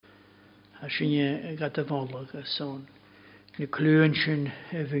As je gaat de volgen zo'n. Je kleurtje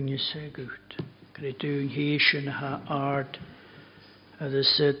even je goed. Krijg je een heesje ha aard. Dat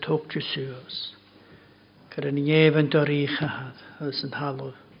is tokje zoals. Krijg je even door je gehad. Dat is een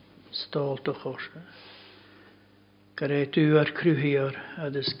halve stolte gosse. Krijg je er kruier.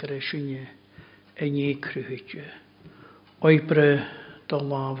 Dat is krijg je en je kruidje. Oipre de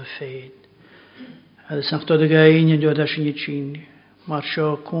lave feit. Dat is nog tot de gein door dat je niet zien. Maar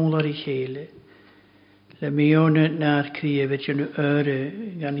zo kon er ik hele. Le mionen naar krië weet je nu ure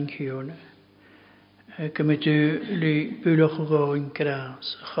gaan in kione. Ik met u lu buloch gewoon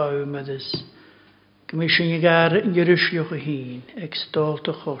kraas. Gauw met dus. Ik misschien je gar in je rusje heen. Ik stal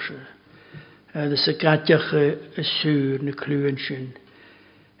te gosse. Dat is een katje zuur ne kluentjen.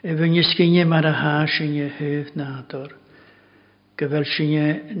 Even je skinje maar een haas in je hoofd nader.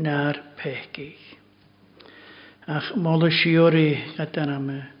 Gewelschje naar pekig. Ach, molle shiori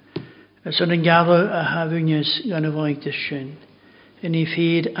gataname. Zo'n jaren havenjes gaan we weintjes. En die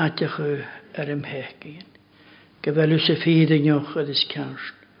vier atje hem hekien. Geweluse vier nog het is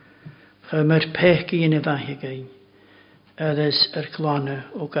kerst. Ga maar pekig in de wagen gaan. Het is klanen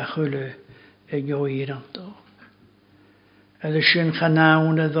ook achule en jou hier aan toch. Het is een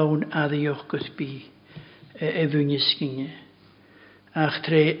kanaal dat woon adioch gusbi. Even je skinje. Ach,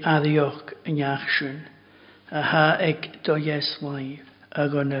 tre adioch en jachschen. Ha ik to jes lief.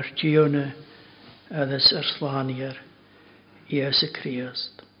 Agon gione. Dat is slanier. Jezus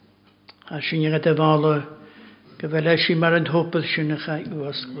Christus. Als je niet de wallen. Geweldig je maar een hoppeltje naar ga je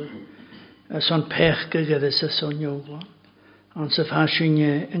wasken. Zo'n pechke dat is zo'n jonglan. Onze fasje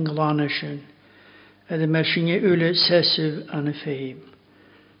in glanisjen. En de machine ule sessiv aan de feem.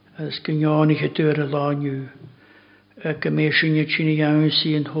 Als genjonige deuren laan je. Ik meesje je chine jou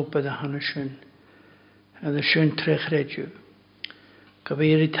zien hoppen de hannesjen. En de schön terugredje.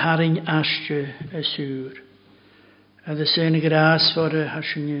 Kabeer het haring asje zuur. En de zijn graas voor de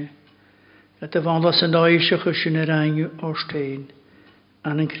hasje. Dat de wandels en oisje gesje rein oorsteen.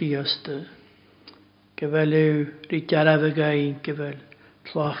 Aan een kriaste. Gewel u die jarave gein gewel.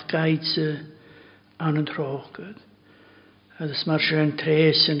 Tlach geitse aan een droogget. Dat is maar schön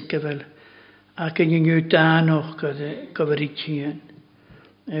tresen gewel. Ak in je nu daar nog kaberitjen.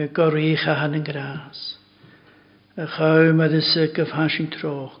 Korriga aan een graas. Gauw met de sukke van zijn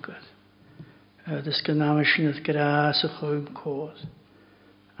droogget. Dat is genamelijk in het graas gauw koos.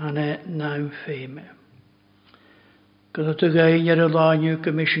 Aan het nauw feme. Kad tu gai jere laanju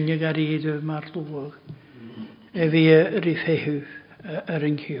commission je garide maar loog. Wie rifehu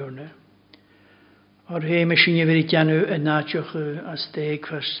een giorne. Or he machine je weer janu en natjoch as steek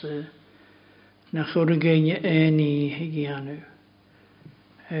vast. Na goren gen je eni higianu.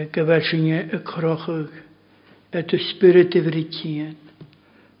 Gewelschen je krochig. Het de spirit evritien.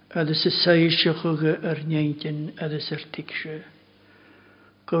 Het is een saisjochige ernjentjen. Het is tikje.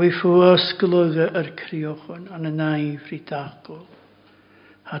 Gooi voorskelige kriochen aan een naïvri takel.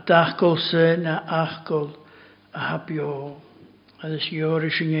 Het takel se na achkel habjo. Het is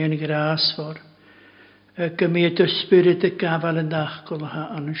jorische in graas voor. Ik meet de spirit de kaval en takel ha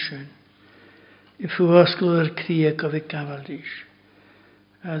aanschen. Ik voorskelige kriek of ik kavalisch.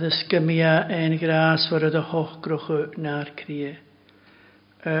 Het is gemea en graas voor de hoogkroche naar krie.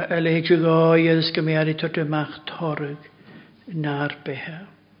 Leedje gooi, het is gemea die tot de macht horg naar behe.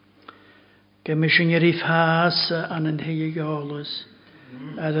 Gemissionerie haas aan een hele jolis.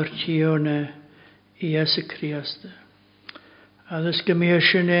 Adortione Jezus Christus. Alles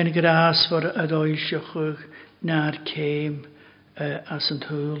gemissionerie en graas voor het oisje naar keem als een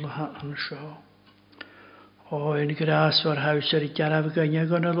hul aan show. O, in graas voor huiser, ik heb geen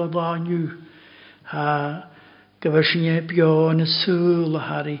gonna la nu. Ha, gemissionerie pione sul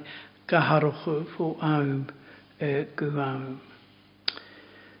hari kaharoch voor aum guam.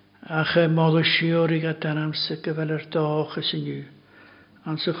 Ach, molle shiori gatanam se geveler toch is nu.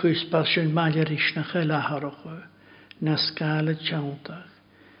 Aan zijn guspasjen malerisch na gelaharoche, na skale chantag.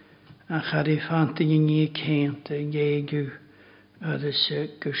 Ach, harifante je niet kente, jegu, dat is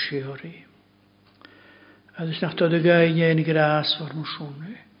geshiori. Dat is nog tot de gein in graas voor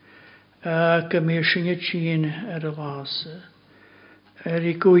moesone. Gemeerschen je chien lasse.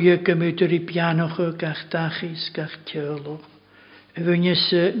 Rikuje gemeter pianoche, kach tachis, kach tjolo.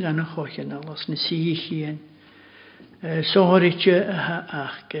 Wunjese gaan een goedje alles, een siechien. Zorgetje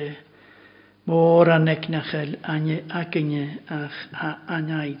achke. Mora neknachel anje akenje ach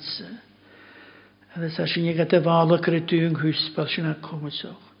anjaitse. Dat is als je gaat de wale kretuung huis pas je naar komen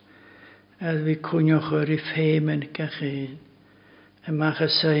zo. En we kunnen je rifhemen kacheen. En mag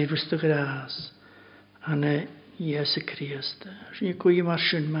cijfers de graas aan Jezus Christus. Als je kun je maar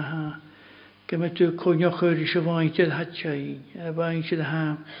schön maken. Gymryd yw cwnioch yr eisiau faintydd hatchain, faintydd ha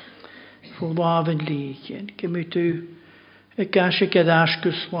ffwlaf yn lígin. Gymryd yw y gas y gydash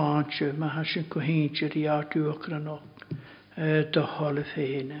gyswantio, mae hasyn cwhintio'r i ardiwch rannok dy hol y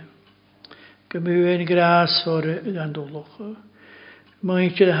ffeine. Gymryd yn gras for y gandolwch.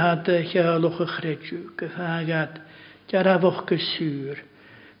 Faintydd had chialwch y chredw, gyffagad jarafwch gysŵr,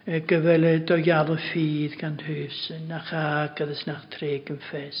 gyfel y doial y ffydd gan hwysyn, na chag gyda's nach treg yn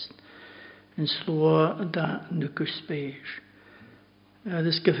ffest, yn slwa da nwgws beis.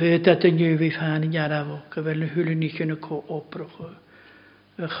 Ydys gyfyd at y niw i ffan yn jarafwch, gyfel y hwylyn i'ch yn y co obrwch,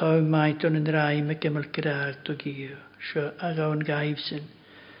 y chaw maint o'n yn rhaim y gymol graag do gyr, sio ag o'n gaifsyn,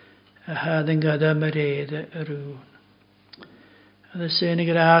 a had yn gada myredd y rŵn. Ydys yn y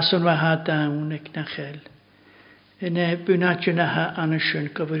gras o'n wahad dawn ag nachel, yn y bwynad yna ha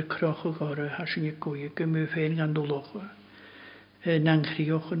anasyn gyfer croch o gorau hasyn y gwy gymryd ffein gan dwloch na'n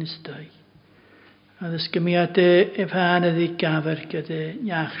chriwch yn ystau. A ddys gymiad y fan ydy gafr gyda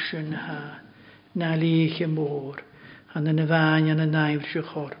niachsyn ha na lich y môr an yn y fain an y naifr sy'n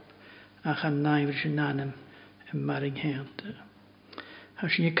chorp a chan naifr sy'n anam yn mar yng Nghernta.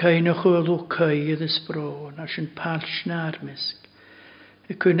 Hasyn y cain o chwylw cai ydy sbron hasyn palch na armysg.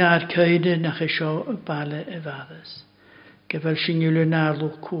 Y cwna'r caide nach eisio y bale y faddys. Gyfel sy'n yw yn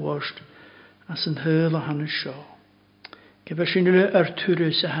arlwch cwosd as yn hyl o han y sio. Gyfel sy'n yw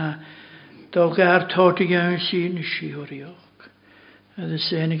artwrys a ha dog ar tord i gawn sy'n y siwrioch. Ydw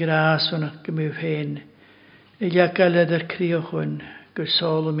sy'n y gras o'n ac gymwyf hen. Y liagal ydy'r crioch o'n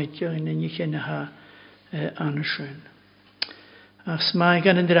gysol o mitio yn y nich yn ha anasyn. As mae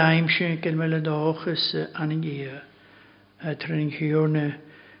gan yn draim sy'n gylmel y doch ys an yn gyr. Trwy'n hiwrna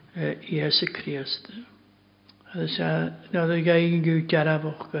Iesu Christ. Nad o'i gael yn gwyt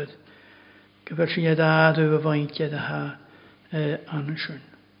jarafwch gyd. Gyfer sy'n iadad o'i faintiad a ha anasyn.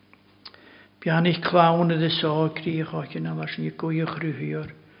 Bian eich clawn ydy so grych o'ch yna mas yn i gwych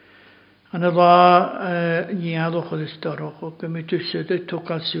rhywior. An y la niadwch oedd ysdorwch o gymryd ysyd y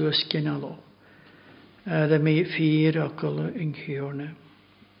tocal sŵs gynalwch. Ydw mi ffyr ogol yn hiwrna.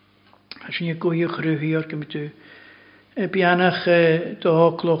 As yn i gwych rhywior gymryd bianach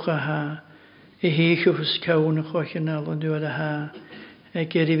doglwch a ha, heich of ys cawn o'ch o'ch yn alon dwi'n a ha,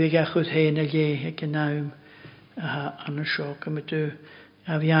 geri fi gachwyd hen a le ag yn nawm a ha an y sioc am ydw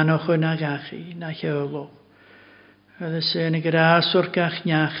a fianach o'n ag achi, na cheolwch. Ydw sy'n y gras o'r gach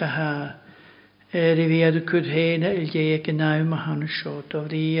niach a ha, i fi adw cwyd hen a le ag yn nawm a han y sioc, do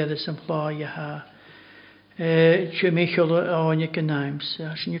fri adw sy'n ploi a ha, ti'n michol o'n ag yn nawm,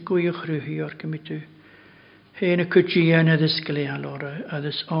 a sy'n y gwych rhywi o'r gymryd Hyn y cwtien ydys gleal o'r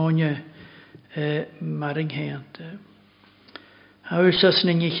ydys onye mar yng Nghernta. Haws as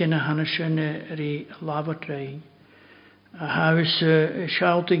na nich yn y hanesyn yr i lafod rein. A haws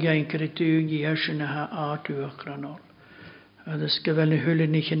sialt y gain cyrraedwn i eisyn y ha adwch granol. Ydys gyfel y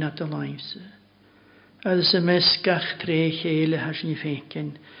hwylyn nich yn at y lains. Ydys y mesgach trech eile has ni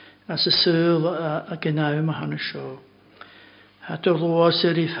ffencyn as y syl a gynaw ma hanesio. Hat o loas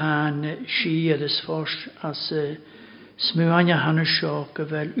yr i fan si ydys ffos as smwan a hannes sio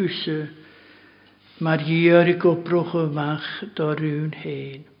gyfel wsy mae'r i'r i gobrwch o mach do rhywun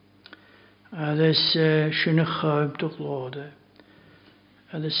hen. Ydys sy'n y chawb do glode.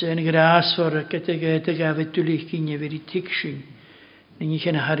 Ydys yn y gras for gyda gafod dwlich gynnu fyr i tigsyn. Nyn i'ch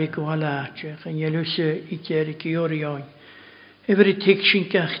yn harig o halatach yn ielwys i ger i giorioen. Efer i tigsyn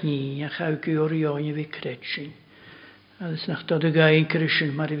gach ni a chaw giorioen i fi cretsyn. Ydys nach dod y gain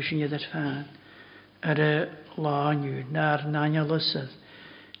cyrysyn mar i fi sy'n ydyr fan. Y lawn yw, na'r nanya lysydd.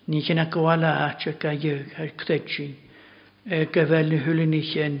 Ni chi'n agwala at y gael ar cretsyn. Gyfel y hwyl ni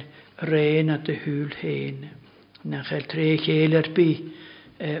chi'n rein at y hwyl hen. Na chael tre chael ar bi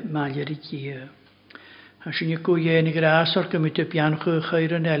mael ar i gyr. A sy'n y gwyen y gras o'r gymryd y bianchw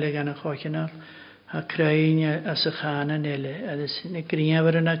chair yn ele gan y chochynaf. A crein as y chan yn ele. Ydys yn y griaf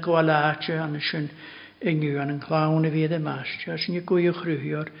ar yn agwala at y anasyn yngw an yn clawn y fydd y masg. A sy'n y gwywch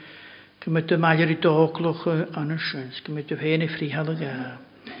rhywior. Gymryd y mael ar i doglwch anasyn. Gymryd y fen y ffrihal y ga.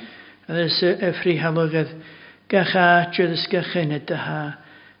 Ydys y ffrihal y gach at ydys gach ened y ha.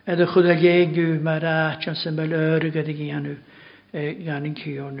 Ydych chwyd a liegw mae'r at an sy'n fel yr y gyda gianw. Gan yn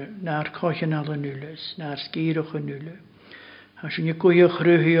cion. Na'r cochen al yn nwlys. Na'r sgirwch yn nwlys. A sy'n y gwywch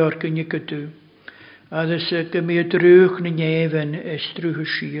rhywior gyn y gydw. Ydys gymryd drwch na nefn strwch y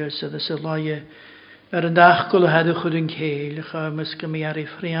sias. Ydys y laie yn dachgol o hedwch yn cael, chymys gymryd ar ei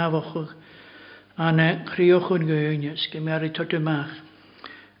ffriafwch an criwch yn gynnes, gymryd ar ei todymach,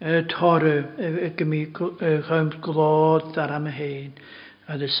 torre, gymryd chymryd glod dar am y hen,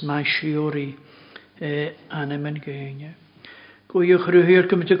 ydys mae siwri an ym yn gynnes. Go you chrúhir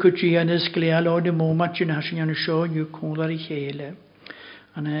come to Cuchi and is clear all the moment in hashing on a show you call a hele.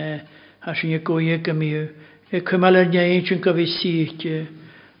 And hashing a go ye come you. A cumalar nation of his seat. Ye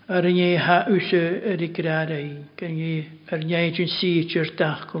ha use a recreare. Can ye a nation seat your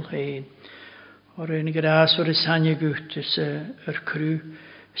tackle head? Or in grass or a sanya gut is a crew.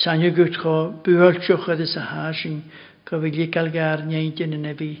 Sanya gut ho, buelchoch is a hashing. Covilikal gar nation in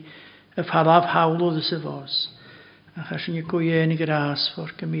a be. If halaf howlo this of us. A chashin you go ye in grass for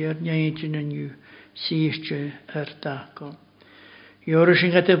come here nation and you seat your tackle.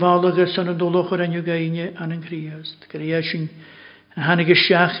 Yorishing at the Valaga son of Dolocher and Ugainia and in Creas, the creation, and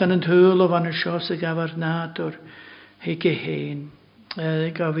Hanigish and Hul of an Shosa Gavarnator, Heke Hain,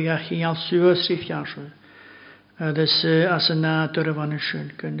 Gaviachi al Suas if Yasher, this Asanator of an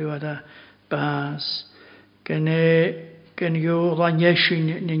Shun, can do other Bas, can you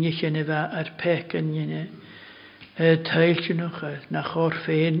Lanyeshin Ninicheneva at Peck and Yene, a Tailchinoch, Nachor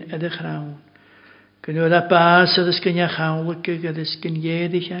Fain at the crown. Can you that pass at the Skinyachaulik at the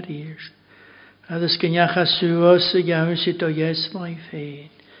Skinyedi Harish? At the Skinyachasuas, the Yausito, yes, my fate.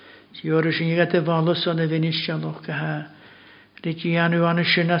 Yorishing at the Valos on the Vinishalokaha. Rigianu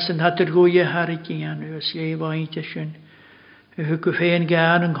Anashinas and Hattergoya Harikianu, as ye Vaintishin, who could feign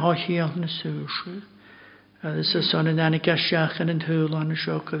Gan and Hoshi on the Susha. This is son of Danica Shachan and Hul on the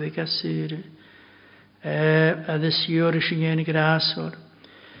shock of the Gassir. At this Yorishing and Grassor.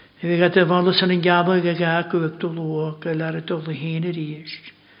 We got the Valos and Gabba Gagaku to walk a lot of the Hene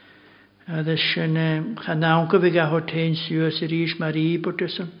reached. The Shen Hanauka Vega Hortensius Rish Marie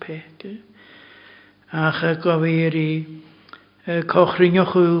Butters and Peck. Acha Gaveri Cochrin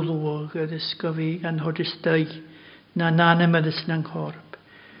Yohul, the Scavi and Hotistai Nanana Medicine Corp.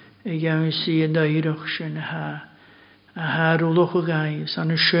 A young sea and the Irokshin ha. A Haruloho guys on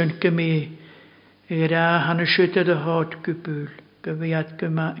a Schönkeme. A Hana Shutter the Hot Kupul.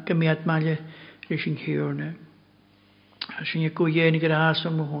 Gemiat Malje Rishing Hirne. As je go jen gras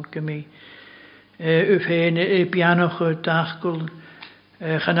om hon gemi. Ufeen piano gedachkel.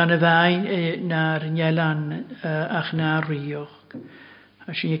 Gaan aan de wijn naar Njelan ach naar Rioch.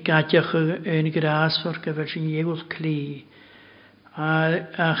 As je katje een gras voor als je je wil klee.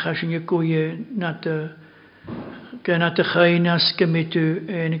 Als je go je naar de geinas gemitu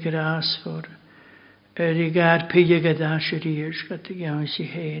een gras voor. Rigar pige gadashirish gat yansi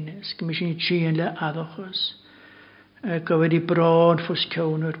henes commission chien le adochos kaveri broad fos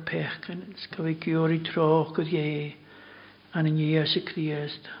counter pechens kavi kyori troch gud ye an in years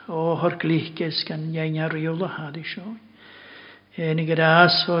kriest o hor kliches kan yanya riola hadisho en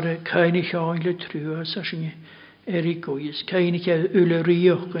gras for keine chaule truas asje eriko is keine ule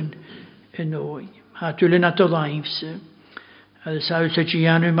riochen enoi hat ule na to lives as sauce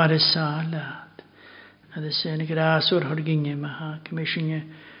gianu maresala. And the Sen Grasor Horginge Maha, commissioner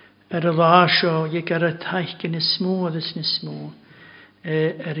at a lasho, ye got a taikin is smooth as is smooth,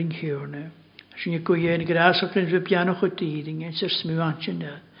 a ring here now. She go ye and Grasor can be piano hoteeding, and Sir Smuanchin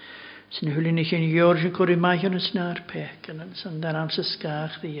that. Snulinik in George Corimahan and Snar Peck, and Sandaram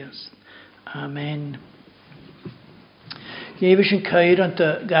Saskach the yes. Amen. Yevish and Kair and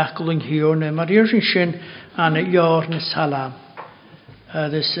the Gackling here now, Mariushin Shin and a Yorn Salam.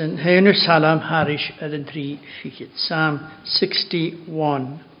 This in Heiner Salam Harish at the 3 Fikit. Psalm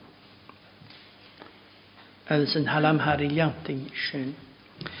 61. This in Halam Hari Yanting Shin.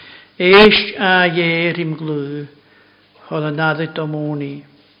 Eish a ye rimglu, Holanade Tomoni.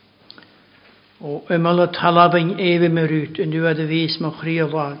 O Emalot Halabing Eve Merut, and du had the Wies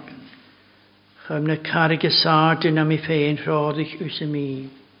Mochrialag. Chum ne Karige Sartin am I fein Frodig Usemi.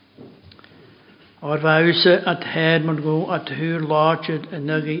 Or wause at head moet go at huur larger en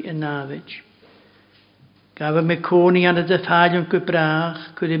nuggy en navage. Gaven me koning aan de fadjon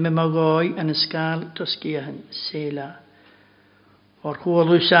kupraag, kudi me magoi en een skaal toskiehen, sela. Or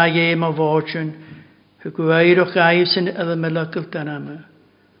huolu sa je ma watchen, hukueiro gaius en ele me lukkel taname.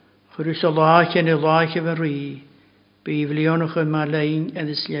 Gerus a laach en a laach van rie, bivlionog en marlein en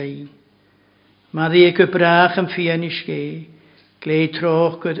de slein. Maar die kupraag en fienisch gee, Glei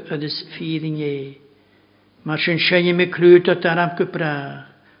troch gud ydys ffyddin ie. Mar sy'n sy'n me clwyd o daram gybrach,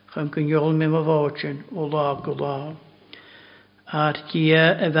 chym gyniol me mo fodgen o lag o lag. Ar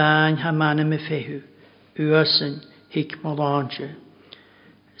dia y fain ha man me fehu, uasyn hic mo lange.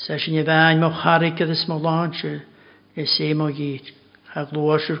 Sa sy'n y fain mo charig ydys mo lange, se mo gyd, ha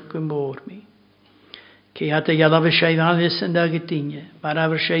glwasur gymor mi. Ke had y yalaf y siaifalus yn dag y dinge, mar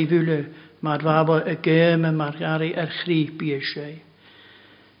afr siaifwle, maar waar we komen, maar gari chriep je zei.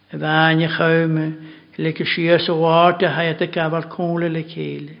 Waar je komen, lekker schier zo water, hij het de kaval kolen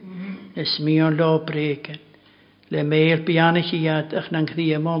lekele. Es meer loop breken. le meil bianachiad ach nan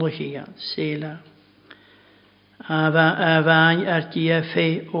chria molochiad, Sela. A vain dia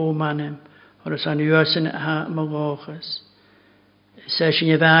fe o manem, or as an uasin ha mogochas. Session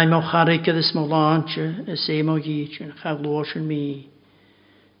je vain mo charike des molantje, a se mo gietjen, ga gloschen mi.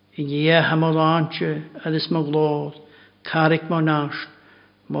 In je ha molantje, a des mo glod, karik mo nasht,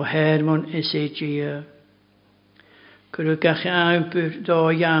 mo hermon is je. Kurukach aanpur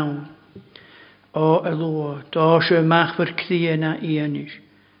da jaun, o alo, da se mag verkrien na ienisch,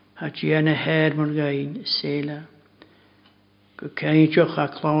 hat je na hermon gein, Sela. Kukaintjoch a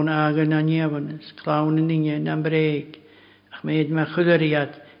klaun agen na nievenes, klaun in dinge na breek. Ach meid me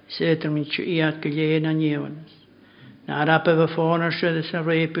chuderiad, zeter min iad geleen na nievenes. Na rappe we foner des na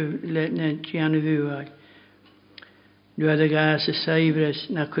repu let na tjane vuai. Nu had de gaase saibres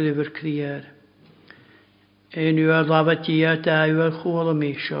na kudever krier. En nu had lavatia ta u al chole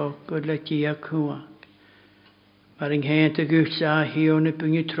me sjo, good latia kuak. Maar in heente gucht sa hione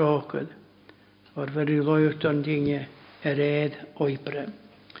punje troked, or veri loyert on dinge. Ered oipre.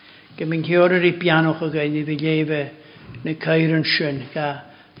 Geming hiorder I piano gegaan die we leven ne keiren schön ga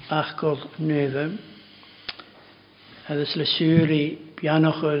achkol neuve. Het is le suri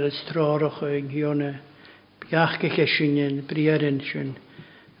piano ge strorige hione piachke geschingen prieren schön.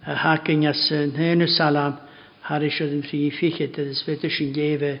 Haken as hene salam harishoden fri fichet dat is wete schön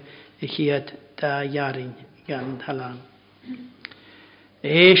leven hiet da jaring gan halang.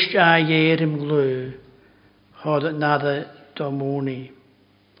 Eerst a jerem gleu. Had het na de domoni.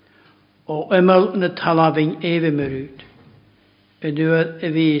 O emmel na talaving even meruit. En door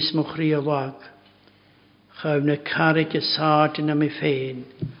een wees mocht lag. Gauw na karike saart in me feen.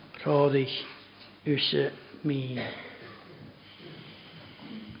 Rodig usse mien.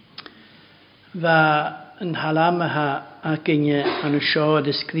 Wa een halame ha akinje aan een show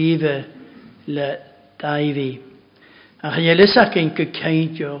de schrijven le daivi. Ach je lesak in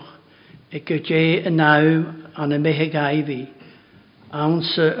keintjoch. Ik heb je een naam aan een mehegaivi.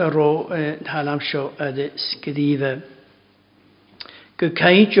 Aanse ro halam show de schrijven.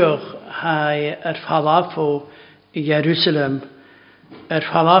 Keintjoch hij falafo in Jeruzalem.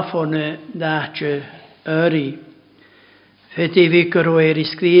 Falafo ne daadje uri. Veti vikero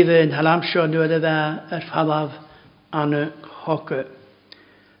schrijven in halam show nu de wa falaf aan een hokke.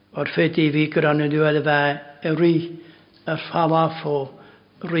 Or veti vikero aan nu de wa uri falafo.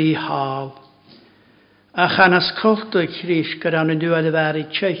 Rihal. Ach an as kolte chris geran en duade vari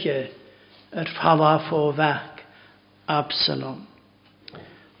tjeche falafo vak Absalom.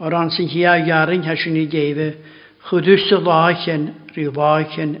 Or an sin hia jaring hashin I geve chudusse lachen,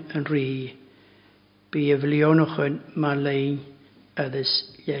 riwachen en ri. Bi evlionochen marlein edis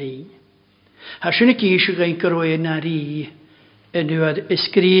jein. Hashin ik ishe gein keroe na ri en duade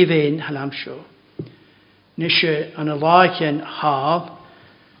iskriven halamsho. Nische an a lachen hal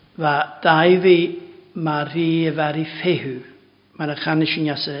wa daivi Marie very fehu. Maar a chanishin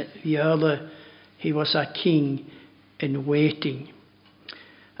as a viole, he was a king in waiting.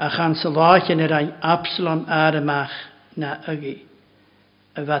 A chan salachen ein Absalom aramach na ugi.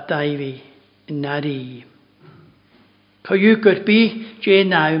 A wa daivi nari. Koyu could be je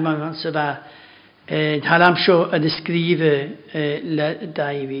now man se va halam sho a descrive le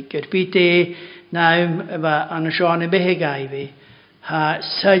daivi. Could be te now va an shone behegaivi. Ha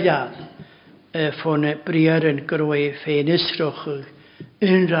sayad van prieren groe fenisroche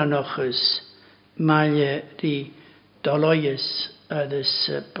unranoches malje die doloyes des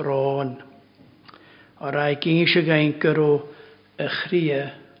braun. Or I ginge gein gro a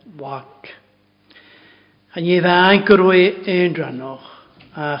chrie wak. En je vain groe unranoch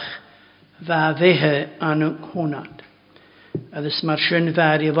ach va vehe an hunat. Des mar schön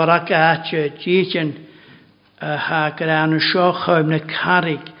var I varak aatje jichen ha gran shoch na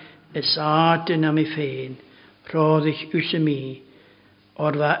karig is aarde na mi feen, rodig usse mi,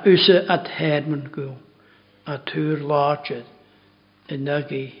 or wa usse at hermen go, at huur laatje, in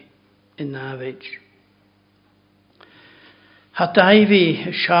nuggy, in navage. Hat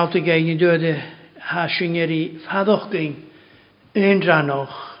Ivy shouted again door the hashingeri fadochging, indra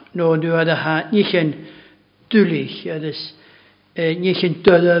noch, no door the ha nichen dulich, is nichen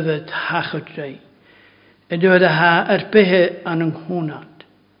dullevet hachetrei, and door the ha erpehe an een hunat.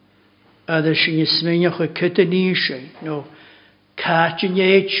 Ada sin smenjoch kutenische, no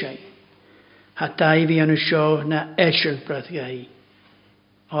kaatjenjeetje. Hat Ivy an show na eschelbrat gai.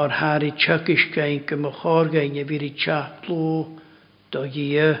 Or hari chukish gein ke mochor gein je viri chaplu do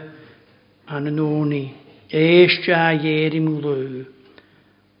je an noni. Eestja jerim lu.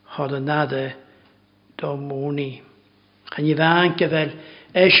 Hadde nade do moni. Kan je wanke wel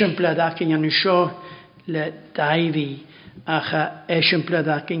eschelbrat akin an show le daivi acha esiamplad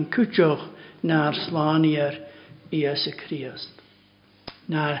ac yn cwtioch na'r slani'r Iesu Christ.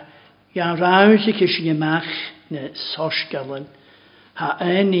 Na iawn raws i cysyn ymach na sosgalen ha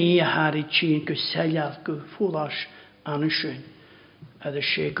yn I a hari tîn gyseliad gwffwlas anysyn a dy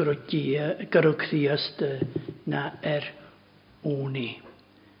sé gyro Christ na oni.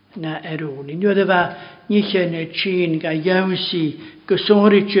 Na oni. Nu dy fa nich yn y tîn ga iawnsi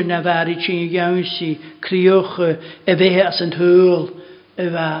gysorit na fari tîn iawnsi crioch e fe as yn hwyl e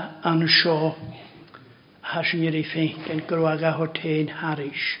fa anysio hasyn i'r effeint yn gyrwag a hortein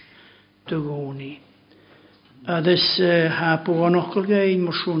haris dygoni. A dys ha bwon ochl gael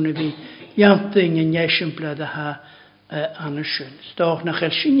mwyswn y fi iantyn yn iesiamplad a ha anysyn. Stoch na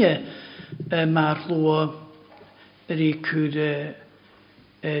chelsynie mar lwa yr I cwyd yr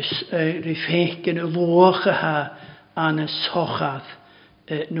effeint yn y lwach a ha an y sochad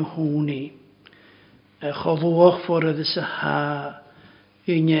na hwni. Cholwach ffordd ys a ha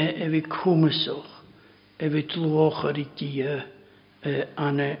yna fi cwmysoch fi dlwach ar I dia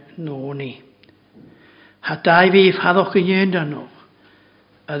an y noni. Ha dau fi ffaddoch yn yw'n danog.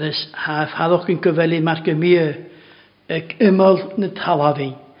 A ddys ha ffaddoch yn gyfelu mar gymio ag ymol na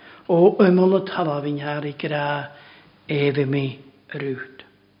talafin. O ymol na talafin har I gra efe mi rwyd.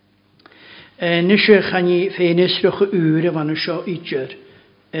 Nysio chani ffeinisrwch y ŵr fan ysio idr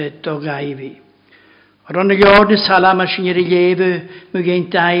dogau fi. Ron y giord na salam a sy'n i'r lefe mae gen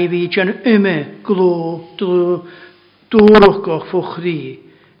dau fi jan yma glw dwrwch goch ffwchri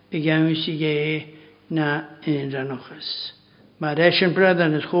y gawn sy'n ge na un ranochus. Mae'r eisiau bryd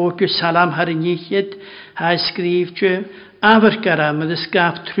yn y chwch salam har yn iechyd ha ysgrif tio afargaram yd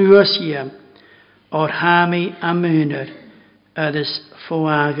ysgaf trwys iam o'r hami a mynyr yd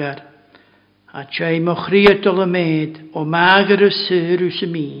ysfwagar. A tjai mochriad dol y med o magar y syr ys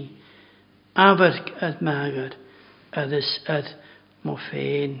y mi afarg yd magar yd mo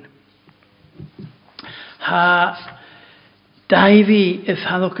ffein. Ha dau fi y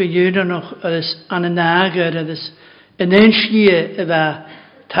ffaddoch y yw'n noch yd an y nagar yd yn enschlie yfa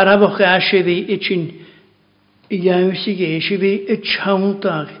tarafoch ashe fi itchin iawn sy'n ge, sy'n fi y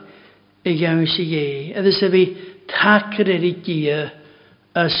tjawndag iawn sy'n ge. Ydys y fi tacr I gia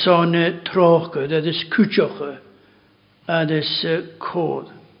a son trochgyd, ydys cwtioch ydys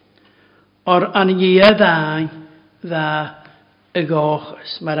cod. Or an gia ddain dda y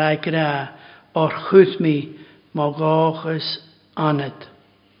gochus, mae rai gra o'r chwth mi mo gochus anad,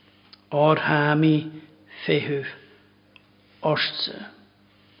 o'r hami fehwf. Ostse.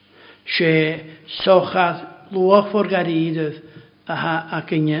 Se sochad lwach for garidydd a ha ac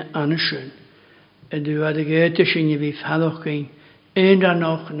yn anysyn. Ydw ad y gyda sy'n fi ffaddoch yn un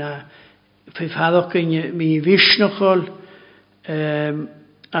ranoch na fi ffaddoch yn mi fysnochol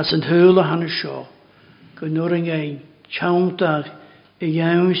as yn hwyl o han y sio. Gwnnwr yn ein tjawndag y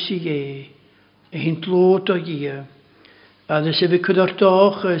iawn sy'n ge y hyn tlwyd o gia a ddys y fi cwdor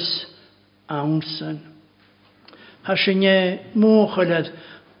doch ys awnsyn. Ha sy'n mwchled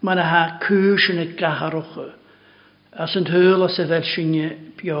ma'n ha cwys yn y gaharwch. As yn hwyl as y fel sy'n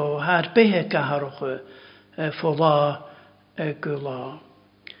bio ha'r behe gaharwch ffola y gwyla.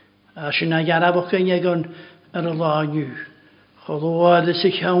 A sy'n agarafwch yn egon ar y la niw. Cholwad ys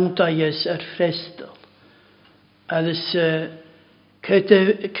y llawnta ys ar ffrestal. A ddys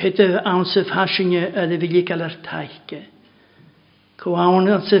cyda ansef ha sy'n ydy fi gael ar taike. Cwawn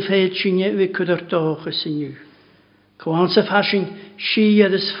ansef hed sy'n fi cwdor doch ys y niw. Cwawn sef hasyn si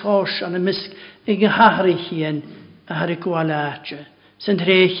ydys ffors an y misg yn gyhahri hyn a har y gwalatio. Sy'n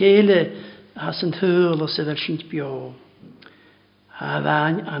trech eile a sy'n hwyl o sef ar sy'n bio. Ha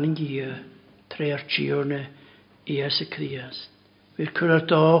ddain an yn gia tre'r tiwrna Iesu Christ. Fy'r cwrdd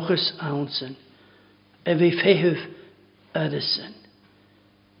dochus awnsyn. E fi ffehwf ydysyn.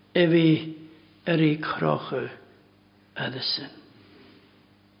 E fi yr I crochw ydysyn.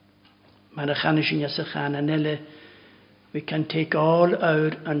 Mae'n ych yn ysych an we can take all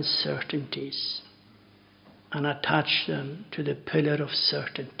our uncertainties and attach them to the pillar of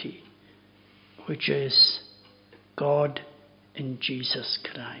certainty, which is God in Jesus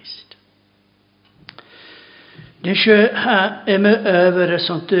Christ. Nisje ha immer over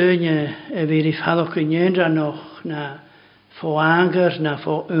son tønje vi I ffaddoch yn ydra noch na fo anger na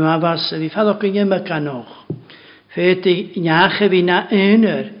fo uavas vi ffaddoch yn ymma canoch. Fet I nyache vi na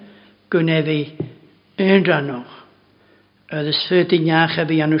uner gwnne vi ydra noch. Ydys fyd I niach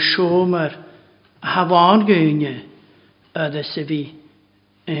fi an y siomer a hafan gynnu ydys fi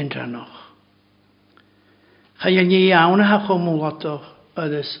endranoch. Chai ni iawn a ha chomwlatoch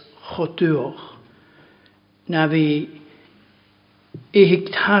ydys chodwch. Na fi I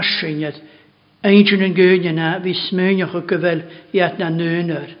higtasyn Eintje yn gynnu na, fi smynioch o gyfel iat na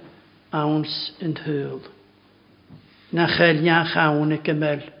nynner awns yn hwyl. Na chael niach awn y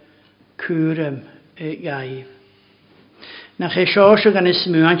gymel cwrym y gaif. Na chael siosio gan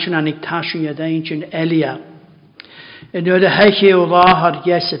ysmwant yn anig tasio iad eintje yn Elia. Yn ywyd y heichi o lahar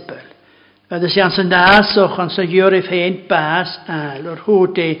Jezebel. Ydys i'n sy'n dasoch yn sy'n yw'r ffeint bas al o'r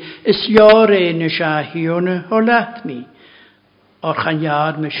hwde ys yw'r ein ysio hiwn o lat mi. O'r chan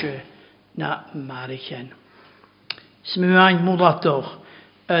iard mi sio na marichen. Smwant mwladoch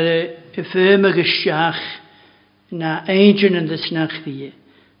y ffyrm y gysiach na eintje yn ddysnach fi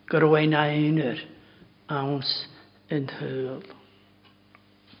gyrwai na einr awns yn hyl.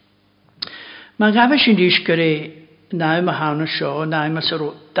 Mae gafes yn disgyrru nawr mae hawn o sio, nawr mae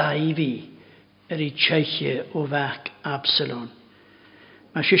sy'n daifi yr i teichio o fach Absalom.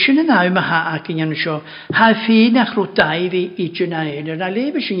 Mae sy'n nawr mae ha ac yn yan o sio, ha ffyn a'ch rw daifi i dyn einr, na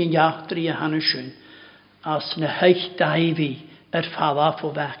lef sy'n yn iachtri a han o sio, as na heich daifi yr ffalaf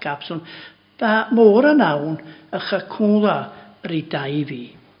o fach Absalom. Fa môr yn awn a'ch a cwla yr i daifi.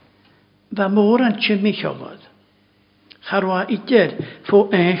 Fa môr yn tymmi chiolod. Charwa idyr fo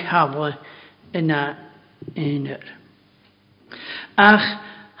eich hafle yna einr. Ach,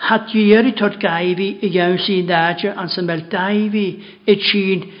 hat ieri tot gaifi i iawn sy'n dadja an sy'n mel daifi i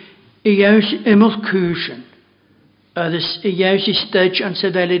tîn i iawn sy'n ymwll cwysyn. Ydys i iawn sy'n stydj an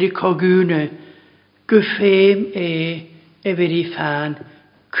sy'n fel i cogwne gyffeim e fyr i fan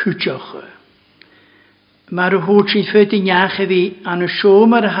cwtioch. Mae'r hwt sy'n ffyd i niach e fi an y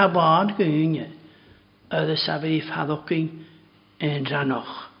siom ar y hafan gynnu. Ydys a fyr i ffadogyn yn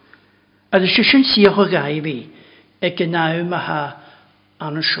ranoch. Ydys sy'n siach o gaifi e gynnau ma ha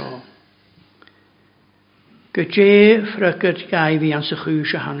an y sio. Gydje ffrygyd gaifi an sy'n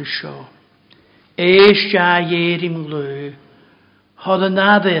chwys a han y sio. Eis ja ieri mlwy. Hodd yn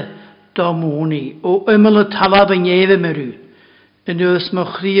adde do mwni o ymyl y talaf yn efe myrw. Yn ys mo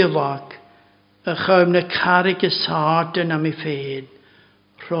chriolog. Y chym na carig y sarden am I ffein.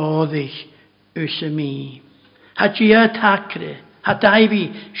 Roddig ys y mi. Ha gia tacre. Ha daifi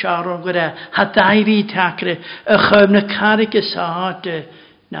siaron gyda. Ha daifi tacre. Y chym na carig y sarden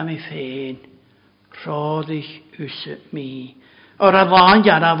am I ffein. Roddig ys y mi. O'r afan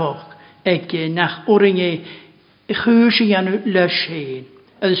jarafog. Ege nach oringe. Y chwys I anu lysyn.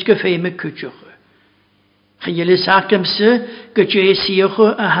 Ydys gyffeim y cwtioch. Chynnyl sacem sy, gydje sioch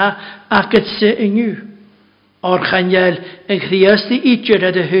aha agat sy yngw. O'r chynnyl yn chriast I idger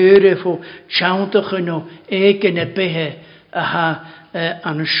ad y hyre fo siawntach yno egen y behe aha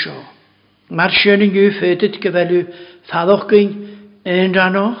an y sio. Mae'r sy'n yngw ffedydd gyfelw ffaddochgyn yn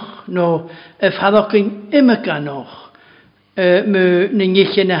ranoch, no ffaddochgyn ymyganoch, my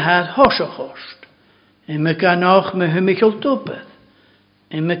nynnych yn y had hosioch ost. Ymyganoch my hymichol dobydd.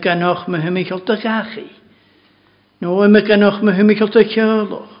 Ymyganoch my hymichol dygachu. No, ymyganoch my hymichol dy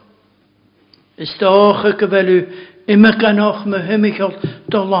cioloch. Ysdoch y gyfelw, ymyganoch my hymichol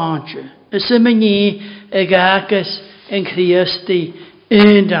dy lantio. Ys yma ni ag agos yn Christi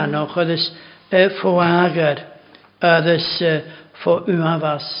yn danoch, ydys fo agar, ydys fo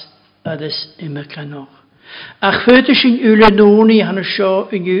uafas, ydys ymyganoch. Ach fydys sy'n ulanoni han y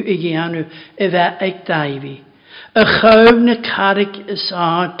sio yn yw I gianw y fe ag daifi. Y chawm na carig y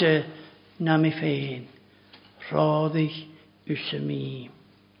sade na mi ffein. Roddig ys y mi.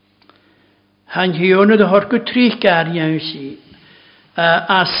 Han hiwn yd horgw trich gar iawn si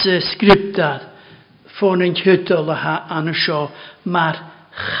as sgriptad ffôn yn hydol an y sio mar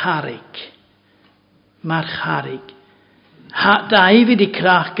charig. Mar charig. Dau fydd I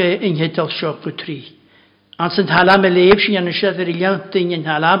crach yn hydol sio gwtri. Ans yn halam y lef sy'n yn ysio ddyrilion dyn yn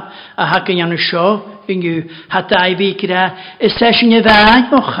halam a hag yn ysio yn yw ha dau fydd gyda ysesyn y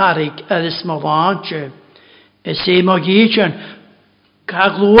fain o charig ydys mo fantio. Ys e mo gydjan,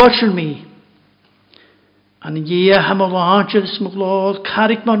 ga glwar sy'n mi. An y gia ha mo lantio ys mo glwad,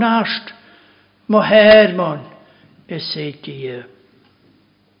 carig mo nasht, mo her mon, ys e gia.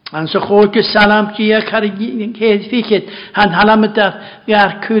 An so chod ys salam gia carig hedd fichet, han halam ydaf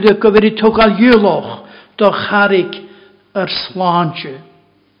gar cwyd y gyfer I togal ywloch, do charig slantio.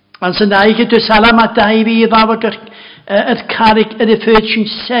 An sy'n aig ydw salam a dau fi I ddafod yr carig yr ffyd sy'n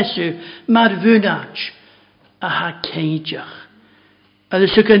sesu, mar fwnach. A ha ceidjach.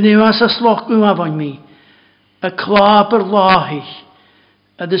 Ydys y gynnywas a sloch gwaf o'n mi. Y clab yr lahich.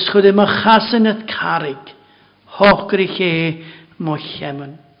 Ydys chwyd yma chasyn y carig. Hochgrych mo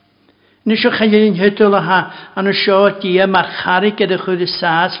chemyn. Nes o chael yn hydol a ha an y sio dia mar charig ydych chwyd y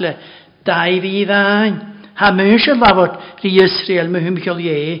sas le dau fi ddain. Ha mwys y lafod ri Israel my hymchol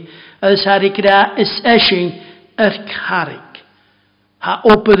Ydys hari gyda ys esyn yr carig. Ha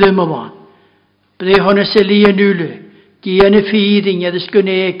obydd ym ymlaen. Bydde honna se lia nule, gianna feeding edys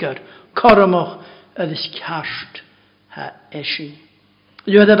gynnegar, cormoch edys cast ha esin.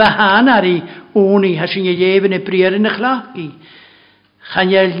 Dwi'n dda han ar I oni ha sy'n iefyn y brir yn y chlagi.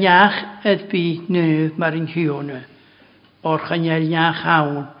 Chaniel niach ed bi nyw mar yn hiona. O'r chaniel niach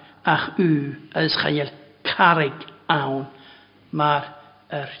awn ach edys chaniel carig awn mar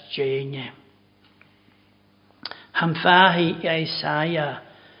jene. Ham fahi Isaia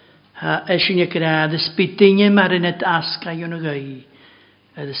ha esin y grad ysbydinge mar yn ed asga ywn y gau.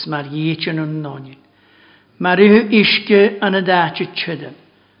 Edys mar ietyn o'n nonin. Mar yw iske an y datje tjydym.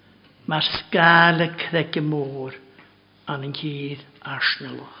 Mar skala creg y môr an yn hyd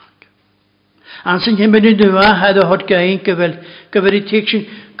arsnalwch. Ansyn hyn bydd yn dwa had o hod gain gyfer I ticsyn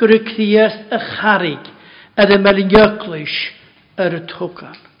gyda crias y charig edd y melyn yglis yr y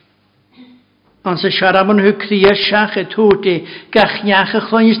togan. Ansyn siarad yn hw crias siach y tŵti gach niach y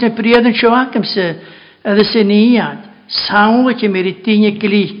chlonys na briad yn sio ac amse edd y sy'n iad. Sawl ac ymwyr I dyn y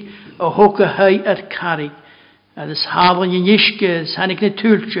glich o hwg y hau yr carig. Edd hafel yn ischge, sanig na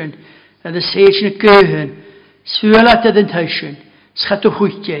tŵlsyn, edd seich na gyhyn, sfylat edd yn tysyn, schat o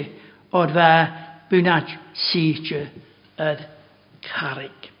hwytje, o'r fa bwynad sýtje edd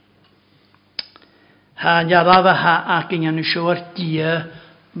carig. Ha niarafa ha ac yn yn sio'r dia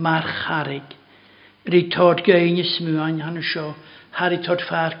mar charig. Ri tord gain y smwan han y sio, hari tord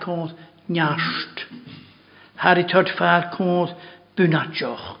ffa'r cwnd niast. Hari tord ffa'r cwnd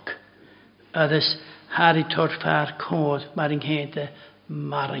bwynadjoch. Edd Harry tord ffa'r cwnd mar yng nghede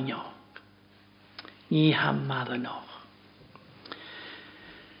maranyog. Ni ha maranyog.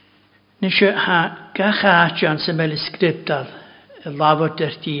 Nes ha gach ajan sy'n fel ysgriptad y lafod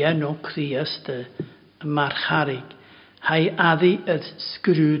yr dia no criast y marcharig. Hai addi yd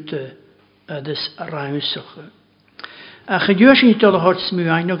sgrwde ydys rhaimswch. A chydywys ni dod o hort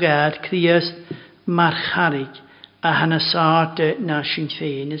smwain o gad criast marcharig a hanasade na sy'n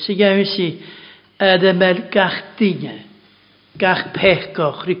ffein. Ys y gawn si mel gach dynne, gach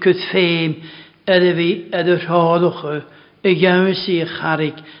pechgoch, ricwyd ffeim, fi rhoddwch y gawn si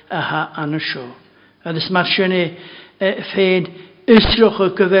charig a ha an y sio. Ydys mar sy'n ffein ysrwch o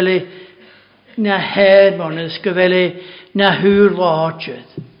gyfele na hermon, ydys gyfele na hwyr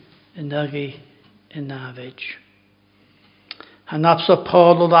lodgedd, yn dagi yn nafed. Han apso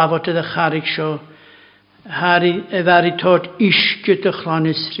Paul o lafod y charig sio, Harry efari tod ischyd y chlon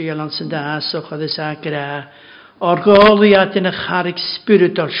Israel ans yn daswch oedd ys agra. O'r goliad yn y charig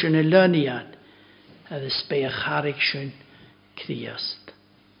spiritual sy'n y lyniad. Oedd ys be y charig sy'n criast.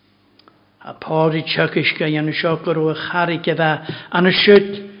 A Paul I tjygys gain yn y siogr o y charig efa an y sydd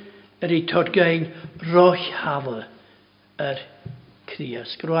yr I tod gain roch hafel yr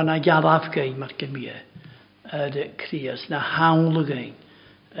criast. Gro anna iaraf gain mar gymia yr criast. Na hawl gain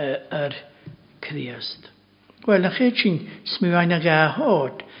yr criast. Wel, na chyd sy'n smwain ag a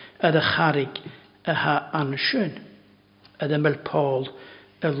hod yd y charig y ha an y sy'n. Yd ymwyl Paul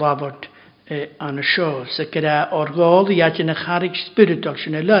y lafod an y sio. So gyda o'r gol I adyn y charig spiritual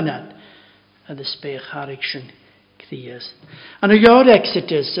sy'n y lynad. Yd ysbe y charig sy'n criast. An y yw'r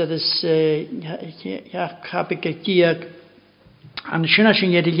Exodus, yd ys cabig y giag an sy'n a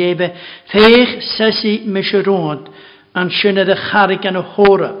sy'n ydy lebe feich sesi mysyrwnd an sy'n yd y charig an y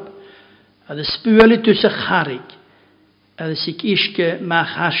horab. Ad y sbwyl I dwys y charig, ad y sig ischge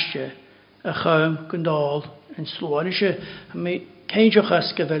mach hasge, y chym gyndol yn slwar. Nes mi ceinjoch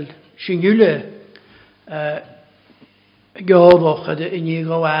asgyfel, sy'n ywle gofwch ad y unig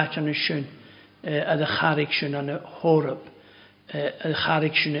o at an y sy'n, ad y charig sy'n an y horab, ad y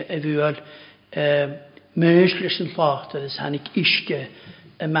charig sy'n y fwyl mönslys yn llacht, ad y sanig ischge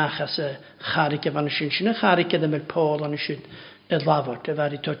mach as y charig af an y sy'n y charig ad ymwyl Paul an y sy'n, y lafod, y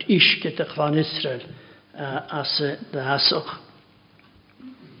fari tot ischget y clan Israel as y daswch.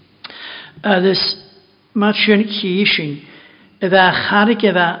 Ydys, mae'r sy'n cysyn, y fa charig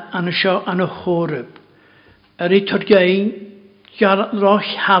efa an y sio an y chorib. Yr I tot gain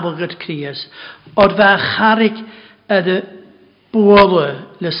roch hafel crias. O'r fa charig yd y bwole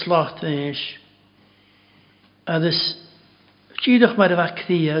le slot ddys. Ydys, gydwch mae'r fa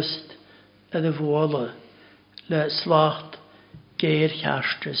criast yd y bwole le slot geir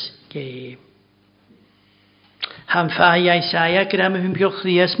chastres ge. Han fai Isaia gram hym bioch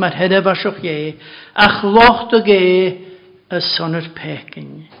rias mar hede vasoch ge, ach locht o ge y sonner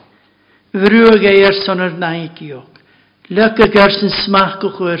pekin. Vrug eir sonner naigiog, luk y gersen smach o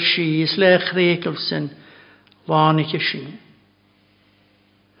chwyr si, slech regelsen, lanig y si.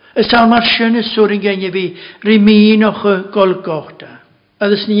 Ys al mar sy'n y sŵrin gen i fi rimin o'ch golgochta.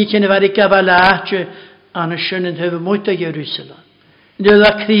 Ydys ni cyn y fari gafalatio an y sy'n yn hyfyd mwyta Jerusalem.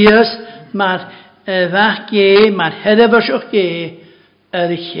 Dyda crias mae'r fach ge, maar hedebers ook ge,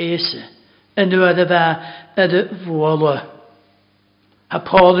 de geese. En nu hadden we de wolle. A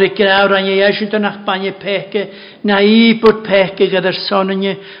Paulrik er aan je jesje nach banje peke, na I put peke gader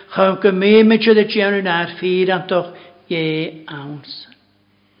sonnenje, gaan ke mee met je dat je naar vier aan toch je ounce.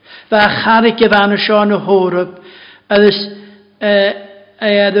 Waar ga ik je van een schoon horop, dus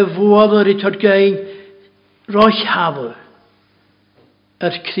de wolle die tot geen roch hebben,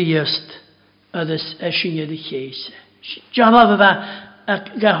 Christ, dus is je de geest. Jalla we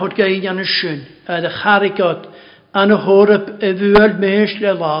gaat geen aan een schoon, de ga ik uit. An y horeb y fwyl mees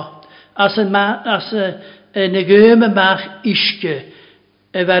le lacht, as y gym mach iske,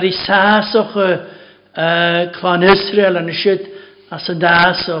 y fer I sasoch clan Israel an y sydd, as y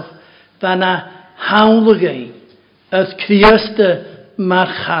dasoch, fan a hawnlygain, yd Christe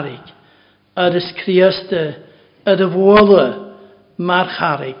marcharig, yd Christe, yd y fwola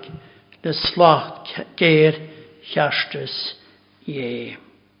marcharig, le slacht geir chastus ie.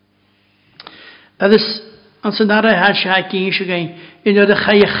 Yd An sy'n ar y hashtag eisiau gain, un o'r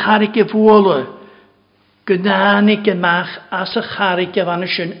chai charig y fwola, gydanig y mach as y charig y fan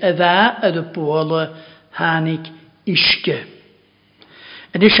ysyn, y dda y bwola hanig iske.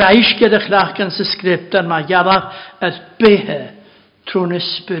 Yn eisiau iske ddech lach gan sy'n sgript ar mae iaraf y behe trwy'n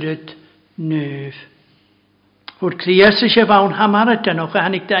ysbryd nöf. Wrth Crias eisiau fawn hamar ydyn nhw'n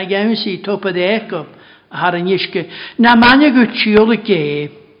hanig da iawn sy'n top y ddegob a har yn iske. Na manya gwtiol y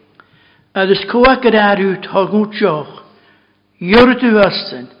geb, Ydys cwa gyda'r ut hogwt joch, yw'r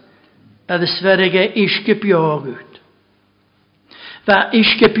dwysyn, ydys ferege iske biog ut. Fa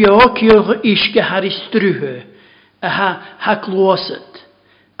iske biog yw'r iske har I strühe, ha glosset.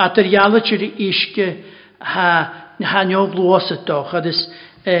 At iallet yw'r iske ha nio glosset doch, ydys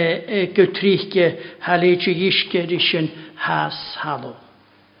gytrike ha leidje iske rysyn has halo.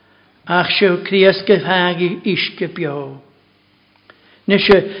 Ach sy'n Crias gyfhag iske biog.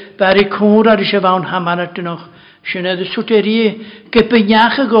 Nesje bari cwr ar eisiau fawn hamar ydyn nhw, sy'n edrych swteri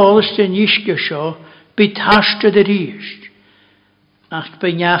gybyniach y gols dyn ischio sio, bydd tasgyd yr isg. Ach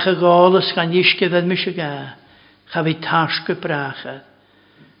gybyniach y gols gan ischio ddyn mysio ga, cha bydd tasgyd brachad.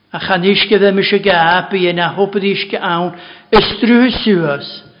 A chan ischio ddyn mysio ga, bydd yna hwbyd ischio awn, ystrwy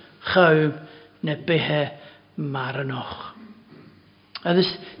sŵas, chawm na byhe maranoch. A ddys,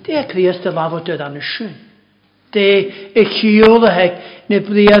 de Crias dy lafod yd an y sŵn. De chiola heg ne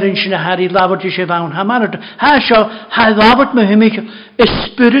bliar in sy'n hari lafod eisiau fawn hamar. Ha sio, ha lafod me hymig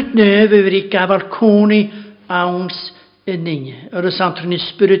ysbryd nef yfir I gafal cwni awns yn unia. Yr ysantron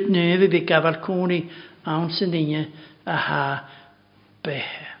ysbryd nef yfir gafal cwni awns yn unia a ha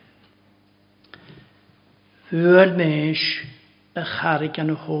behe. Fwyl meis y charig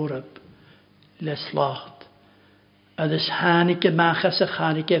an y horab les lacht. Ydys hanig y machas y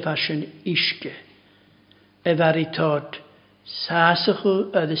charig e fasyn iske. E var I tod sasachw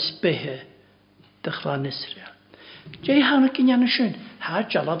yd ysbehe dy chlan Israel. Jai hannig yn yan ysyn, ha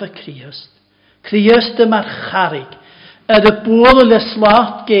jalad y Criast. Criast y marcharig, yd y bwol y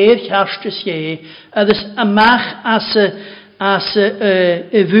leslacht geir chastys ie, yd ys amach as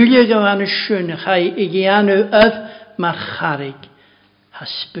y fwylig o an ysyn, chai y gianw yd marcharig, ha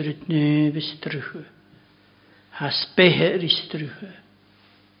spirit nef ystrwch, ha sbehe ystrwch.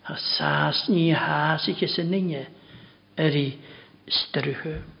 Ha sas ni has ik is een inge I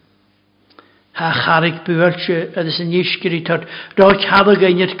struhe. Ha charig buurtje, het is een iskeri tot rook hadden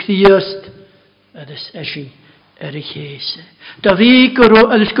in het Christ, het is eshi geese. Da wie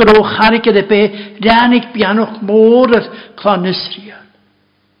het is gero charig de be, ranig bianoch moeder klan Israel.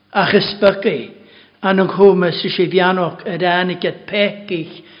 Ach is bakke, an een homes is bianoch ranig het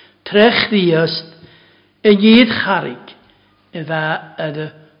pekig, trech Christ, en jid charig, en wa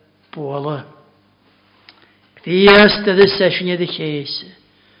de Bola. Christ yd y sesiwn yd y cheise.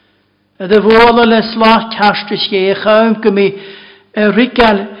 Yd y fola le slacht castus ge chaum gymi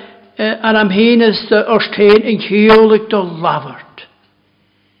rigal ar amhenes dy orstein yn chiolig do lafart.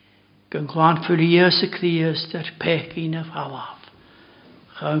 Gyn glan ffylias y Christ pecyn y falaf.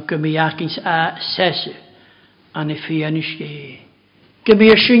 Chaum gymi acins a sesu an y fianis ge.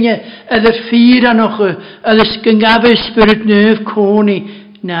 Gymi ysynge yd y ffyr anoch yd ys gyngaf ysbryd nef coni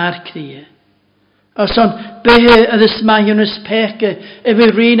naar Crie. As on behe ydys maen ys peke, e fi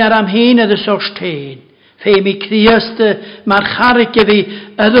rhin ar amhen ydys orsteen. Fe mi Criaste mar charig e fi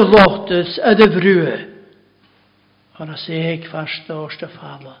ydw lochtys ydw frwe. Ond as eeg fast ost y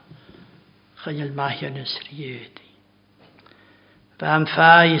ffala, chan yl maen ys riedi. Fam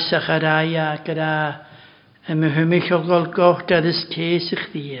ffai Sacharaya gyda me hymich o golgocht ydys tes y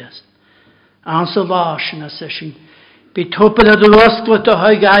chdiast. Ans o las yn as ysyn Be topad a dwasgla to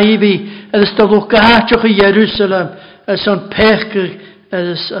haig aibi, as the lokatach of Jerusalem, as on pechig,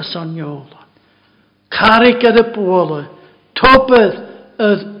 as on yola. Karik ad a pola, topad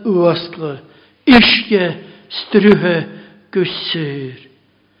ad uasgla, ishke struhe gusur.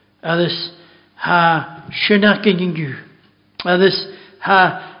 As ha shenakin in you. As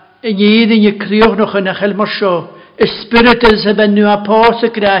ha in je kriog nog een helemaal zo. Spirit is hebben nu apose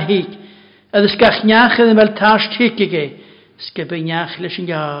grahig. As gachnachen wel taast hikkige. Skebnyachle in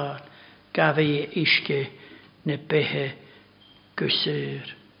jaar. Gave ishke ne behe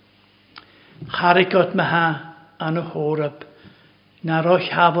gusur. Harikot meha an a horab. Na roch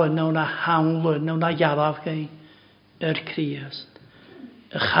hava no na haunle no na jalavge. Kriast.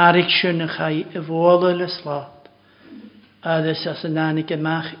 A charig sin a chai a bhóla le slát. Adas as an anig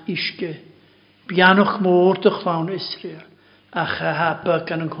amach iske. Bianoch mór de chlán Israel. A chahapa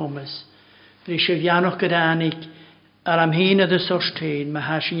gan an chomas. Rys a bianoch gydanig ar am hyn ad y sostein. Ma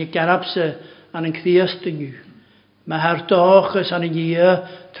hasin y garabse an an Kriast yn yw. Ma har dochas an an ia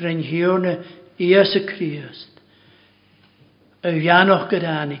tren hiwne ias y Kriast. A bianoch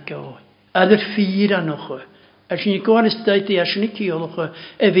gydanig oi. Adar ffyr anoch oi. Als je gewoon eens tijd die als je niet kiologe,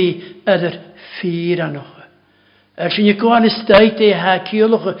 en wie er 4 nog. Als je gewoon eens tijd die ha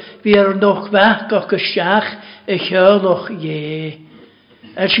kiologe, wie nog weg kan geschaag, en kioloch je.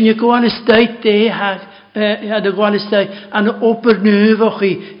 Als je gewoon eens tijd die ha de gewoon eens tijd aan de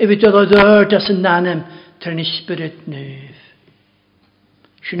oppernuivogie, en wie dat door dat ze nanem ten spirit nuif.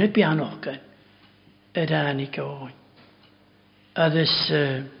 Als je niet bij nog kan, dan niet gewoon. Dat is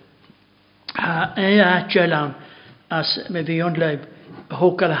Jalan as me beyond leib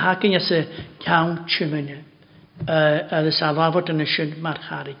hokal hakin as a count chimney the salavot and a shit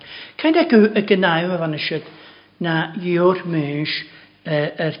marharik. Kind of a genaime van a shit na your mensch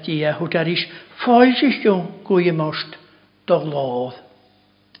die hotarish falsch jong goeie most doch laad.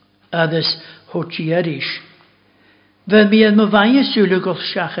 Das hotierish. Wenn mir me vaie sulugol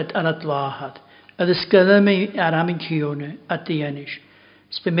schachet an het laad. Das skade me aramin kione at die anish.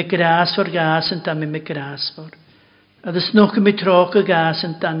 Spe me gras voor gas en dan me gras voor. Het is nog met trokken gas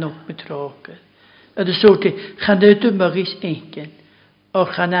en dan nog met trokken. Het is zo te gaan uit de morgens enken. Of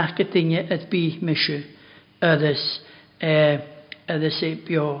gaan nachke dingen het bij misje. Het is ja. Het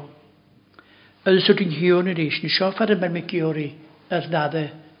is zo te hionen is. Nu schaffer maar me kiori dade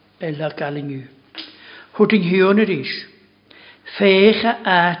la galingu. Hoe te hionen is. Vege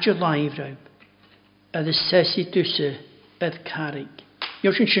aatje lijfruim. Het is sessie tussen het karig.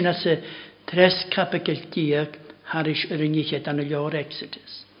 Joshin Shinase 3 kapitel 10 harish rinnichet an y lior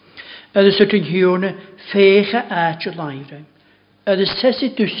Exodus. Ydys ydyn hiwne fege aatje laifrym. Ydys sesi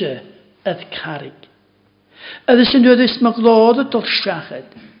dusse yd carig. Ydys yn ydys maglod y dol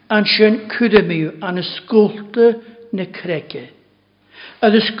siached an sy'n cwdemiw an y sgwlte na crege.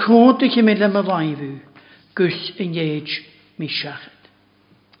 Ydys cwnt i'ch ymwneud am y laifw gwrs yn ieg mi siached.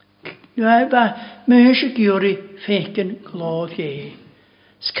 Mae eisiau gyori ffegen glod ie.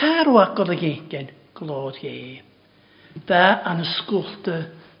 Scarwag oedd y gegen glod ie. Ba an y sgwlte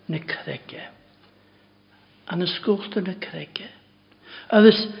na crege. An y sgwlte na crege.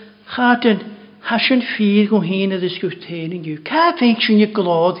 Ydys chadyn hasyn ffyr go hyn ydys gwrtein yn gyw. Ca fenc sy'n y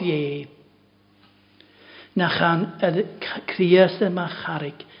glod ie. Na chan crias yma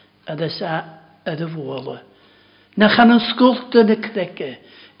charig ydys y fwola. Na chan yn sgwlte na crege.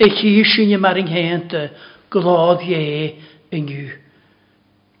 Eich sy'n y maring hente glod ie yn gyw.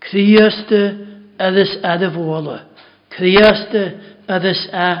 Criaste ydys ad y fwola. Criaste ydys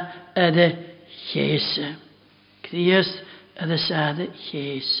ad y Jesu. Criast ydys ad y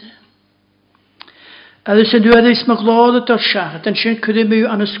Jesu. Ydys yn dweud mae glod y dod siarad yn sy'n cwrdd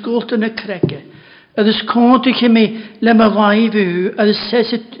an y sgwlt yn y crege. Ydys cwnt i'ch mi le mae laif yw. Ydys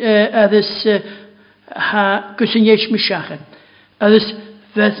sesit ydys gwsyn eich mi siarad. Ydys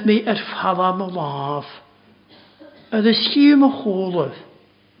fedd mi fhala my laf. Ydys hiw my chwolaf.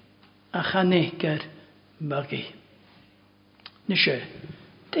 A chanegar mygi. Nishe,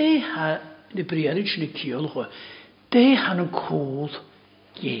 de ha, de briarid sy'n y ciolch o, de han yn cwl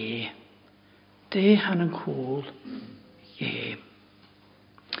ie. De han yn cwl ie.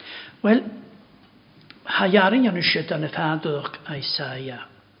 Wel, ha jarin yan ysyd an y ffadwch Isaiah.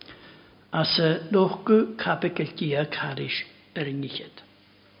 As y lochgu capigel gia carish ynghychyd.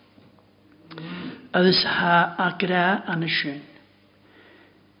 Ydys ha agra an y sy'n.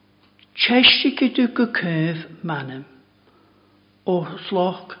 Chestig ydw gycyf manem o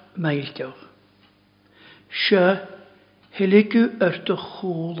sloch meildioch. Sio hyligw dy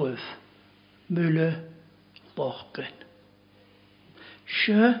chwlydd myle lochgen.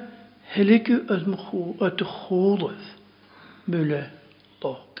 Sio hyligw dy chwlydd Mülle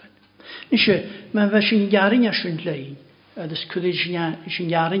loken. Nische, man was in jaren ja schon lein. Das Kudishnya in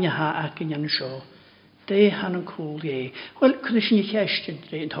jaren ja ha aken jan scho. De han een cool je. Wel Kudishnya chesten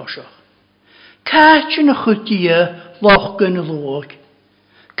in tosho. Kaatje na goedie loken loog.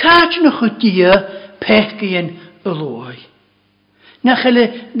 Kaatje na goedie pekien loog.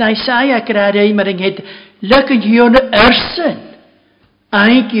 Nachele na Isaiah grade maar het lukken hierne ersen.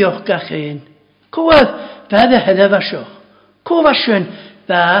 Eingioch gacheen. Koad vade hedevasho. Kovashun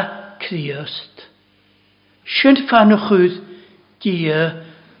va Christ. Shunt van goed die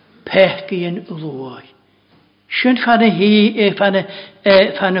pekien looi. Shunt van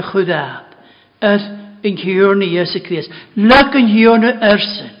van goed aan. Het in hierne Jezus Christus. Lukken hierne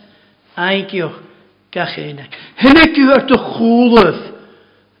ersen. Eingioch gacheen. Hinnek u uit de golf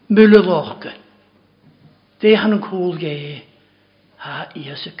mulle lokken. Die han een cool ge. Ha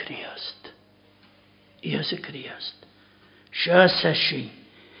Jezus Christus. Jezus Christus. Sjösessin,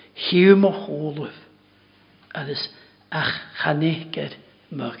 hiumo holuf, adis ach chaneker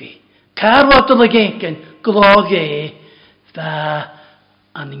mögi. Karwatele genken, glage, va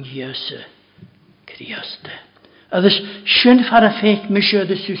an Jesu Christe. Adis schön fara fek mische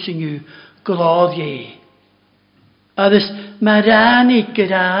de susinu, glage. Adis marani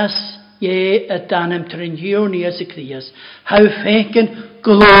gras, je adanem trinhion Jesu Christ, hau feken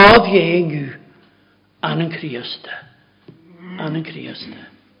glage nu an Christe. An een Christe.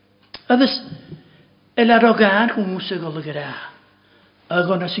 Dus, rogaan hoe moest ik al gra.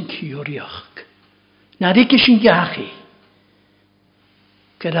 Agon as een kjurjach. Na dik is een jachi.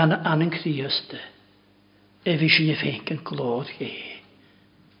 Geran an een Christe. Vis je fenken kloot ge.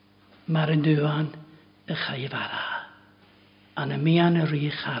 Maar een duan ga je vara. An een mian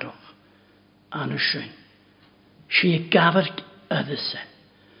riech haroch. An een schön. She gaverk adesen.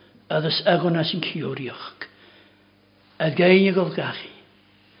 Adus agon as een kjurjach. Het geën gol gachi.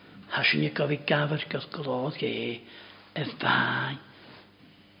 Hasje gaf ik gaver gas gloed ge. En vaai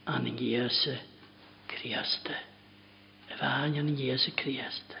aan een Jezus Christus. En vaai aan een Jezus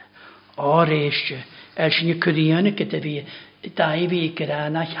Christus. O reisje, als je kuriane kete wie daai wie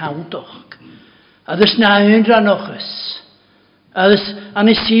kerana houtoch. Alles na hundra nog eens. Alles aan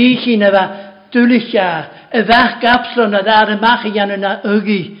een siege na wa tulich ja. En weg kapsel na daar mag je aan na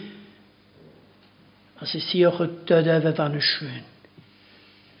ugi. Als ik zie ook het dode van een schoen.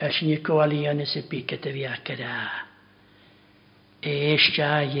 Als je niet koaliën is een pieke te werken. Eerst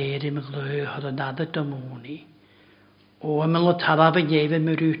ja, jere me gleu hadden dat het amoni. O, me lot hadden we jeven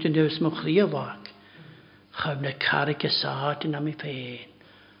me ruiten dus me glielag. Ga me karike saat in ami peen.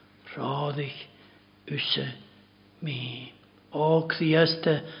 Radig, usse, me. O,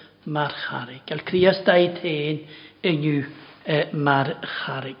 Christe, maar garik. Al Christe uit heen en nu maar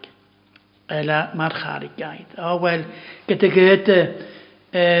garik. Ella marcharigheid. Oh wel, get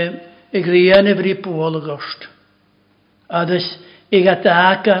ik riane vri poolgost. Dus ik had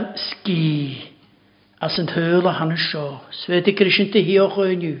daar ski. Als een heulen han show. Zweet ik er te hier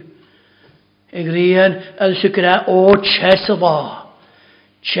gewoon nu. Ik rian als ik ra o Chesela.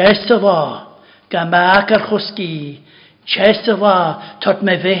 Chesela. Gamaker khoski. Chesela tot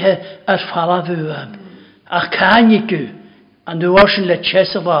me vehe erfalavuam. Ach kan ik an de washen le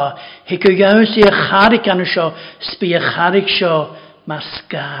Chesela, hikku jaun si a charik an sho, spi a charik sho, maar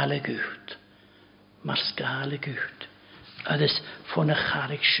skale gut. Maar skale gut. Adis von a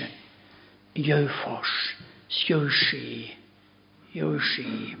charik shen. Jou fosh, sjoshi,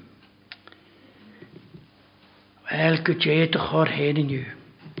 joshi. Wel kutje te chor heden nu.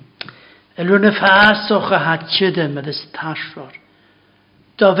 Elune faas och a hatchede met is tashor.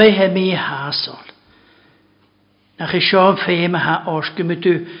 Da vehe mi hasol. Nach is Sean fame ha orske met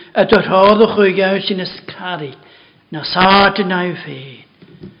u. Het houdt goed juist in een skarik. Na saarte na u feen.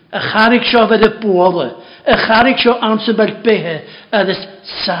 Een garik zo bij de polen. Een garik zo aan ze berpehe. Het is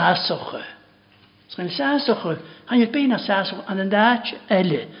sasoche. Zijn sasoche. Han je bijna sasoche aan een daadje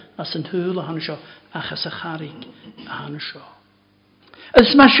elle. Als een hulen han zo. Ach is een garik aan zo. Het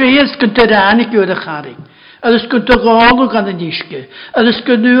is maar scheels kunt er aan ik de garik. Het is kunt er gewoon aan de niske. Het is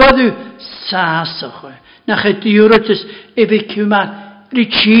kunt u aan u sasoche. Nach het juurtjes ebekuma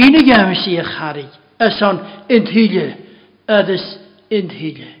richine juist hier garik. Es on in hille. Het is in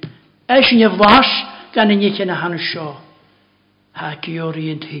hille. Als je was, kan je niet naar han show. Ha kiori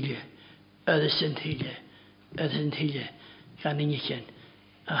in hille. Het is in hille. Het is in hille. Kan je niet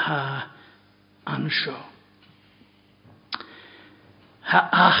ha han show. Ha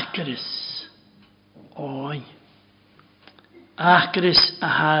achkeris. Oi. Achkeris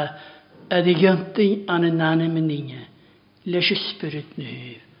ha. Adi gynti an een nane meninge. Lesje spirit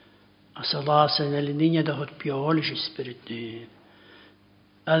nu. as a las yn y linia da hod biology spirit nu.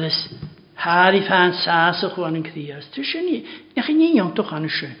 Alles Harry fan sas och an en krias. Tussen ni, jag kan ni inte kan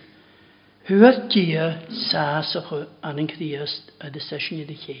sjön. Hur dia sas och an en krias att det session i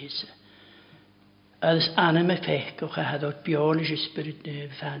det kese. Alles anna med fäck och hade ett biology spirit nu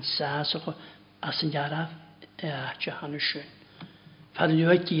fan sas och as en jara jag han sjön. För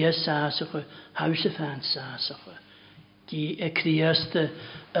nu att dia sas och hause fan sas och die krias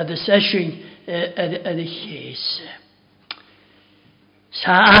att det session att det kese.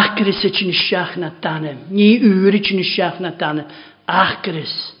 Sa achgris het yn siach na danem. Ni ŵr het yn siach na danem.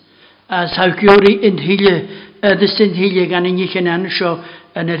 Achgris. As hau gyori yn hyle, ydys yn hyle gan yn eich yn ansio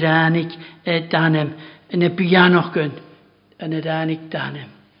yn y rannig danem. Yn y bianochgyn yn y rannig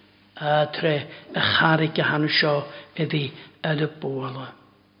danem. A tre y charig a hansio fi yn y bwala.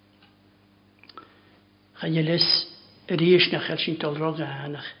 Chan y lys yr eich na chael sy'n dolrog a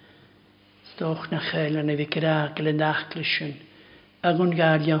hanach. Doch na chael yn y fi graag yn achglisyn. Agon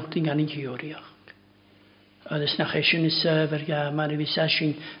gael iawn gan yn hiwriach. Ydys na chesyn y syfer ga, mae'r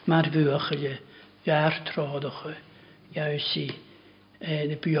visasyn mae'r fwach yli, ga'r trodoch y,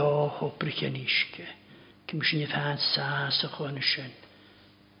 iawn y bio o bricanischke. Cymysyn y fan sas o chwan y syn.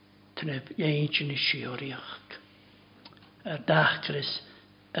 Tyneb iawn y hiwriach. Dachgris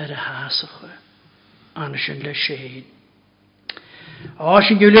y hasach y, an syn le sien. O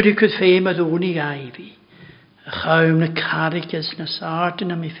sy'n gwylir y cwyd ffeim a ddwn i gaifi. A chaum na carigas na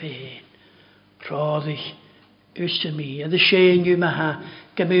sartan am I féin. Rhoddich ysy mi. A dy séin yw ma ha.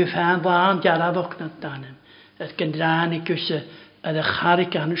 Gymau fan ddan diarafog na danem. Ad gyndranig ysy a dy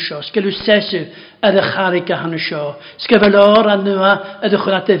charig a hanna sio. Sgylw sesu a dy charig a hanna sio. Sgyfalor a nwa a dy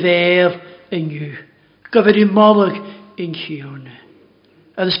chwnat y fer yn yw. Gyfer I molwg yn chione.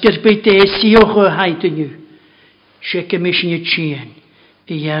 A dy sgyrbyd de sioch o haid yn yw. Se gymysyn y chien.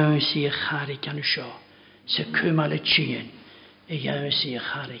 I iawn si a charig a hanna sio. Se cymal y tîn y iawn sy'n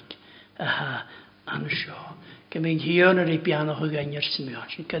charig a ha an sio. Gymyn hion yr ei bianoch o gynnyr sy'n mynd.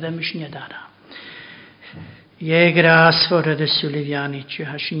 Sy'n gyda mysyn iad ara. Ie gras fawr ydy swylifiannu ti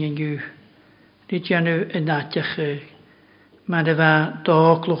ha sy'n yw. Ryd ianw y natiach y. Mae'n efa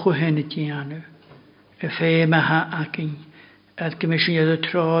doglwch o hyn y ti anw. Y ffe ma ha agyn. Ad gymysyn iad y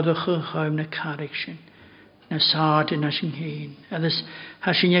trodoch o chaim na carig sy'n. Na sard yn asyn hyn. Adys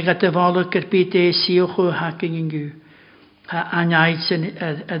hasyn ag at y folwg gyrbyd e sioch o hacyn yn gyw. Ha anaid sy'n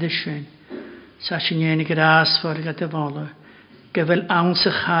adysyn. Sasyn ag yr asfawr at y folwg. Gyfel awns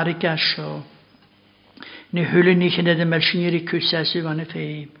y charig asio. Ni hwylyn ni chyn edrych melsyn i'r cwsesw fan y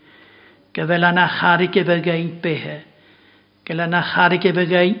ffeim. Gyfel anna charig efo gain behe. Gyfel anna charig efo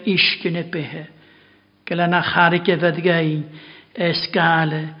gain isgyn y behe. Gyfel anna charig efo gain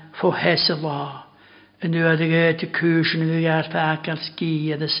esgale ffo hes y la. En nu had ik de koers en nu jaar vaak als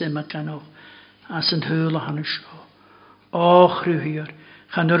ski en de simmer kan ook. Als een hulen aan de show. Och, ruhier.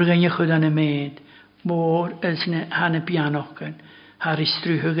 Gaan door gaan je goed aan de meid. Maar als een aan de piano kan. Haar is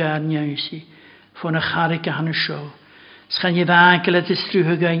teruggegaan juist. Voor een garik aan de show. Gaan je wankelen het is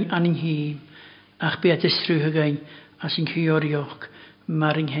teruggegaan aan een heem. Ach, bij het is teruggegaan als een georgioch.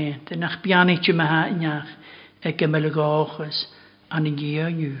 Maar een hand. En ach, pianetje me haar in jaag. Ik heb me legoches aan een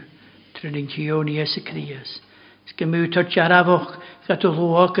georgioch. Trwy'n chioni es y crias. Sgymwyd o'r jarafwch gat o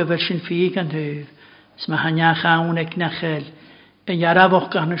ddwog y fersiwn ffug an hyf. Sma hanyach awn ag nachel. En jarafwch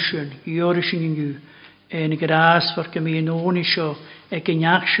gan ysyn, ior ysyn yn yw. En y gras fawr gymryd o'n isio ag yn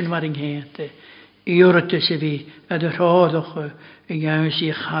iachsyn war yng nghente. Ior ydys y fi yd y rhoddwch y iawn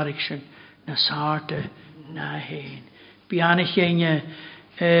sy'n charig sy'n na sarte na hen. Bian eich ein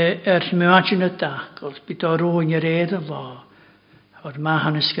mwach yn y dacol, byd o'r o'n i'r edd y lo. O'r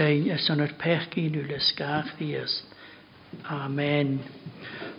mahan ysgain ys o'n yr pech gyn yw'r ysgach ddias. Amen.